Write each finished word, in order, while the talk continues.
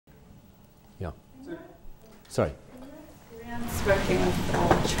Yeah. Sorry. Working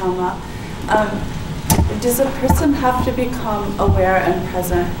with trauma. Does a person have to become aware and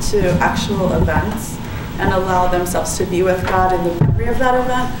present to actual events and allow themselves to be with God in the memory of that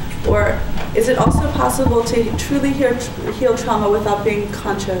event? Or is it also possible to truly heal trauma without being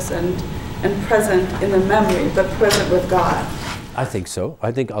conscious and present in the memory, but present with God? I think so.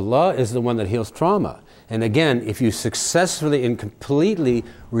 I think Allah is the one that heals trauma. And again, if you successfully and completely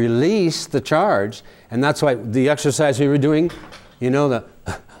release the charge, and that's why the exercise we were doing, you know,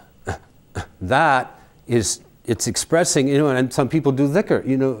 that is, it's expressing, you know, and some people do dhikr.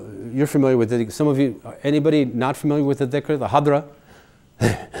 You know, you're familiar with it. Some of you, anybody not familiar with the dhikr, the hadra?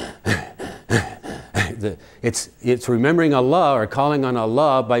 It's remembering Allah or calling on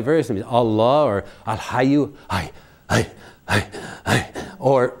Allah by various names. Allah or Al-Hayyu,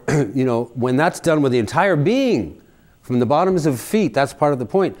 or, you know, when that's done with the entire being, from the bottoms of feet, that's part of the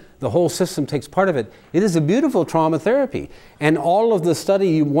point. The whole system takes part of it. It is a beautiful trauma therapy. And all of the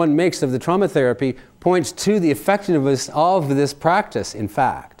study one makes of the trauma therapy points to the effectiveness of this practice, in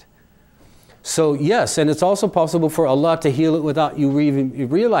fact. So yes, and it's also possible for Allah to heal it without you even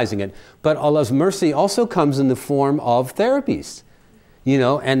realizing it. But Allah's mercy also comes in the form of therapies, you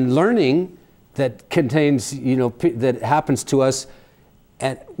know, and learning that contains, you know, that happens to us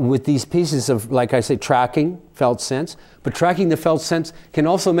with these pieces of, like I say, tracking, felt sense. But tracking the felt sense can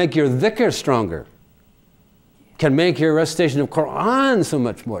also make your dhikr stronger. Can make your recitation of Quran so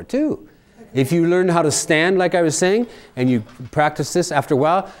much more too. If you learn how to stand, like I was saying, and you practice this, after a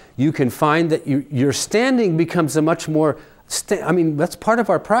while, you can find that your standing becomes a much more, I mean, that's part of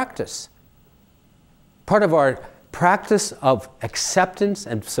our practice. Part of our practice of acceptance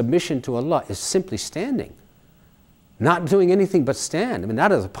and submission to Allah is simply standing. Not doing anything but stand. I mean,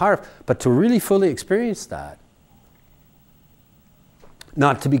 that is a part, but to really fully experience that.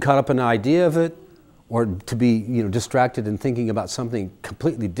 Not to be caught up in an idea of it, or to be, you know, distracted and thinking about something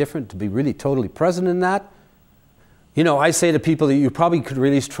completely different, to be really totally present in that. You know, I say to people that you probably could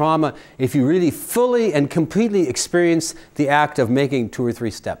release trauma if you really fully and completely experience the act of making 2 or 3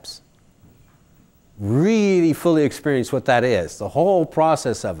 steps. Really fully experience what that is, the whole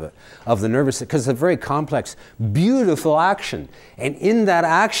process of it, of the nervous system, because it's a very complex, beautiful action. And in that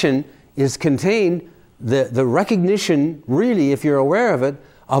action is contained the recognition, really, if you're aware of it,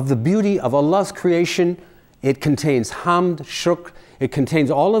 of the beauty of Allah's creation. It contains hamd, shukr, it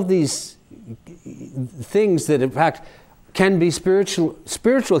contains all of these things that in fact can be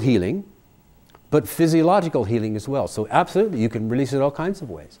spiritual healing, but physiological healing as well. So absolutely, you can release it all kinds of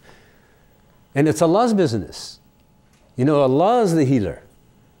ways. And it's Allah's business. You know, Allah is the healer.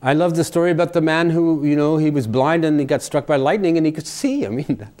 I love the story about the man who, you know, he was blind and he got struck by lightning and he could see. I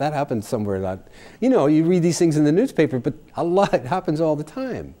mean, that happened somewhere. You know, you read these things in the newspaper, but Allah, it happens all the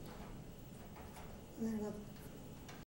time.